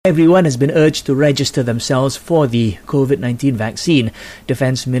Everyone has been urged to register themselves for the COVID-19 vaccine.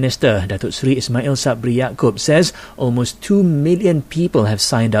 Defence Minister Datuk Seri Ismail Sabri Yaakob says almost 2 million people have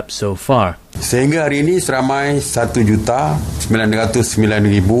signed up so far. Sehingga hari ini seramai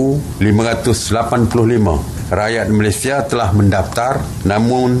 1,909,585 rakyat Malaysia telah mendaftar,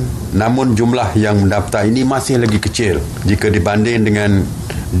 namun jumlah yang mendaftar ini masih lagi kecil jika dibandingkan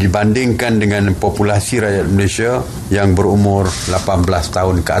dengan populasi rakyat Malaysia yang berumur 18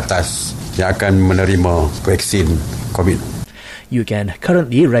 tahun ke atas yang akan menerima vaksin COVID. You can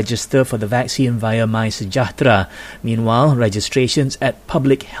currently register for the vaccine via MySejahtera. Meanwhile, registrations at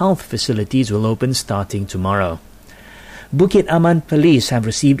public health facilities will open starting tomorrow. Bukit Aman police have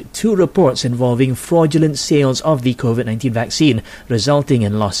received 2 reports involving fraudulent sales of the COVID-19 vaccine, resulting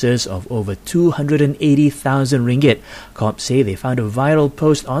in losses of over 280,000 ringgit. Cops say they found a viral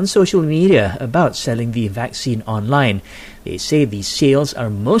post on social media about selling the vaccine online. They say these sales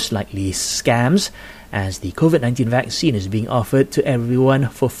are most likely scams, as the COVID-19 vaccine is being offered to everyone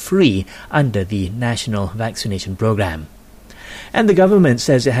for free under the National Vaccination Programme. And the government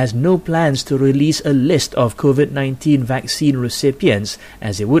says it has no plans to release a list of COVID-19 vaccine recipients,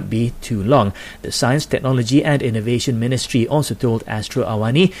 as it would be too long. The Science, Technology and Innovation Ministry also told Astro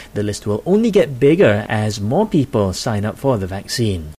Awani the list will only get bigger as more people sign up for the vaccine.